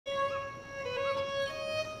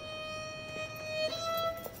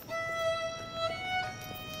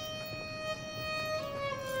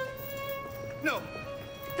No,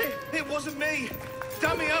 it wasn't me.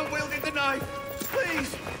 Damian wielded the knife.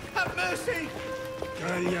 Please, have mercy.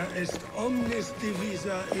 Gallia est omnis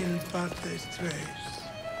divisa in partes tres.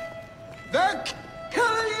 They're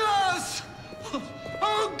killing us!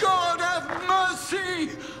 Oh God, have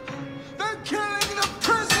mercy! They're killing the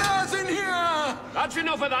prisoners in here! That's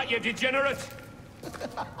enough of that, you degenerate!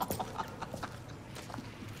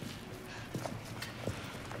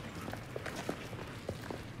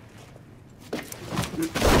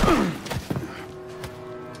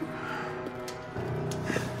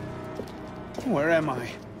 Where am I?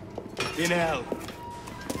 In hell.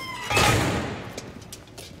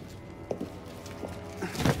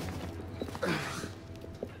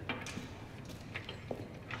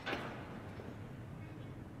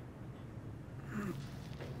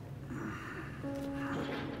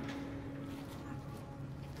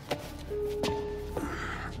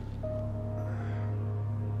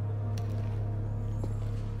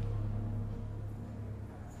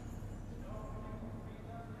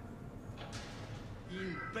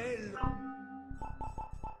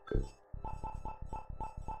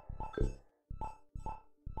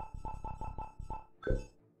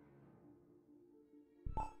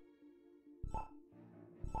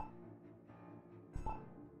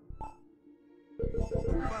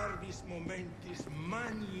 Parvis momentis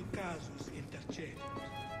mani casus intercedit.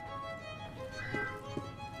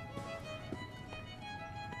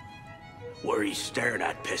 What are you staring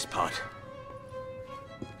at, pisspot?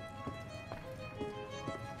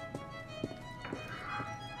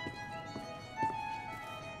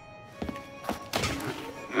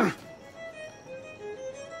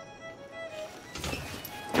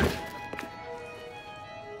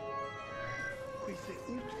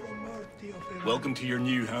 Welcome to your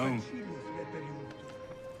new home.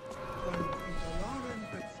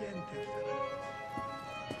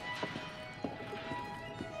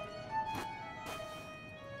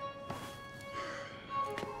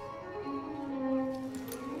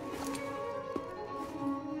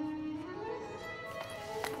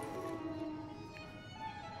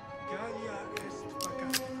 Gallia est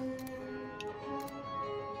vacata.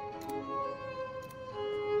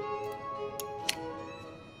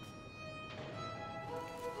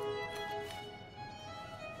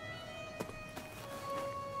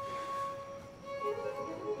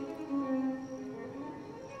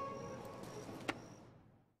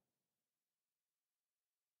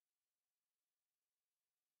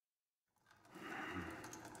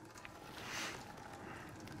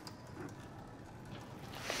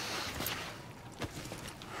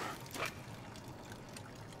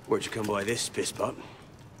 Where'd you come by this, pisspot?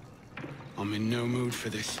 I'm in no mood for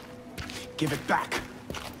this. Give it back!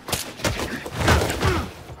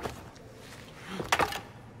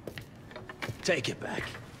 Take it back.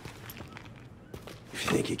 If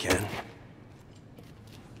you think you can.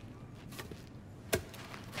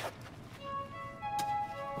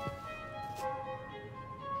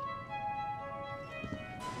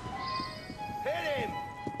 Hit him!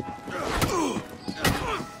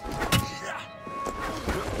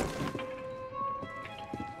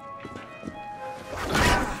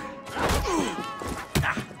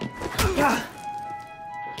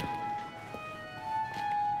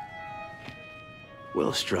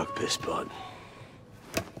 Well struck, pisspot.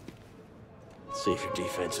 See if your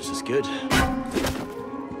defense is as good.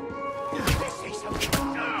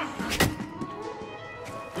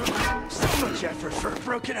 So much effort for a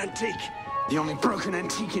broken antique. The only broken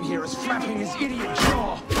antique in here is flapping his idiot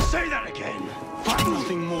jaw! Say that again! I've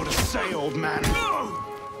nothing more to say, old man.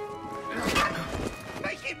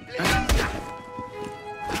 Make him bleed!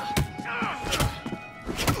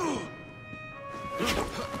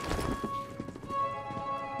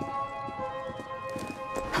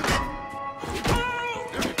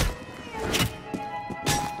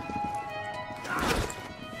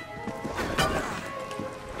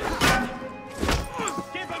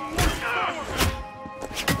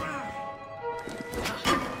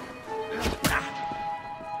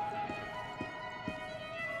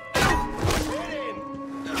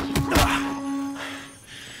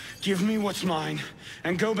 Give me what's mine,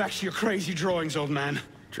 and go back to your crazy drawings, old man.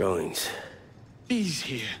 Drawings. These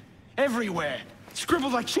here. Everywhere.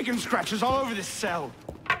 Scribbled like chicken scratches all over this cell.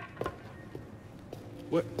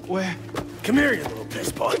 Where? Come here, you little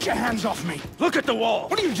pisspot. Get your hands off me! Look at the wall!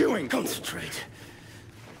 What are you doing? Concentrate.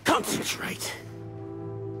 Concentrate.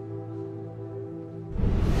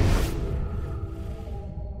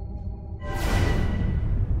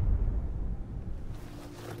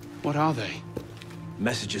 What are they?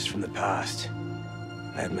 Messages from the past.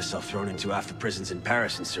 I had myself thrown into half the prisons in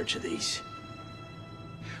Paris in search of these.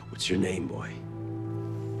 What's your name, boy?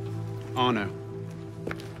 Arno.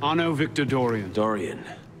 Arno Victor Dorian. Dorian.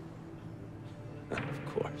 Of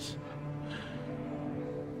course.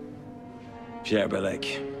 Pierre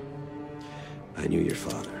Belek. I knew your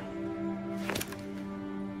father.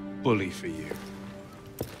 Bully for you.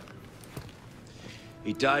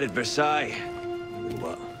 He died at Versailles. In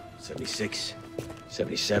what? 76?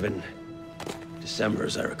 77? December,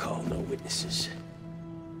 as I recall, no witnesses.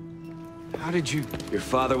 How did you... Your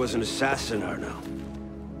father was an assassin, Arno.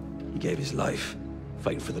 He gave his life,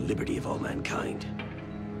 fighting for the liberty of all mankind.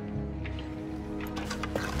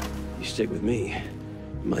 You stick with me,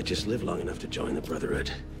 you might just live long enough to join the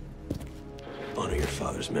Brotherhood. Honor your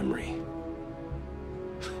father's memory.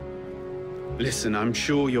 Listen, I'm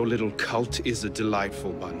sure your little cult is a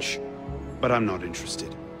delightful bunch, but I'm not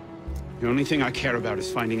interested. The only thing I care about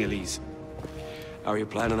is finding Elise. How are you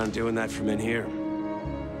planning on doing that from in here?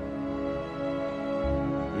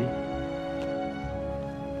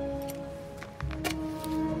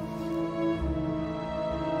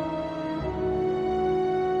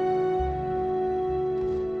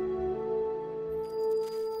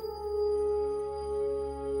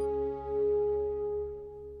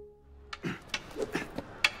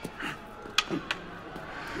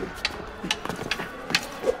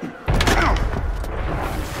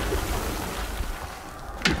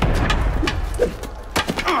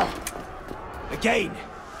 Again!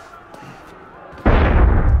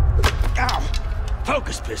 Ow!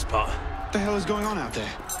 Focus, pisspaw! What the hell is going on out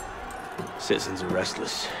there? Citizens are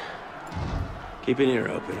restless. Keep an ear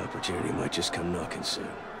open. Opportunity might just come knocking soon.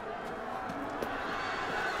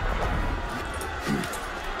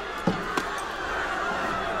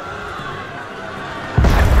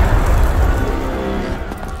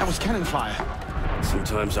 That was cannon fire.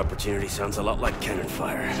 Sometimes opportunity sounds a lot like cannon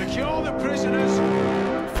fire. Secure the prisoners!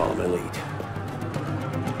 Follow my lead.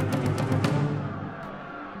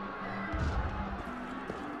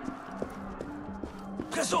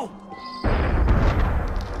 Pressons!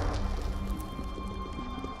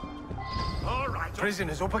 All right,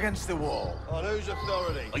 prisoners up against the wall. On whose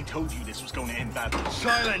authority? I told you this was going to end badly.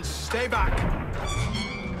 Silence! Stay back!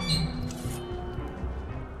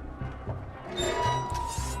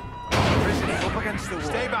 Prisoners up against the wall.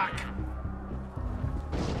 Stay back!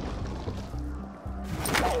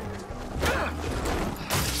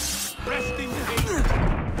 Rest in peace.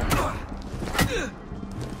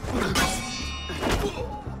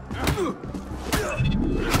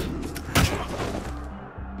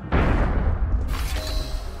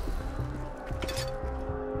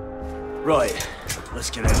 Right, let's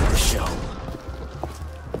get out of the show.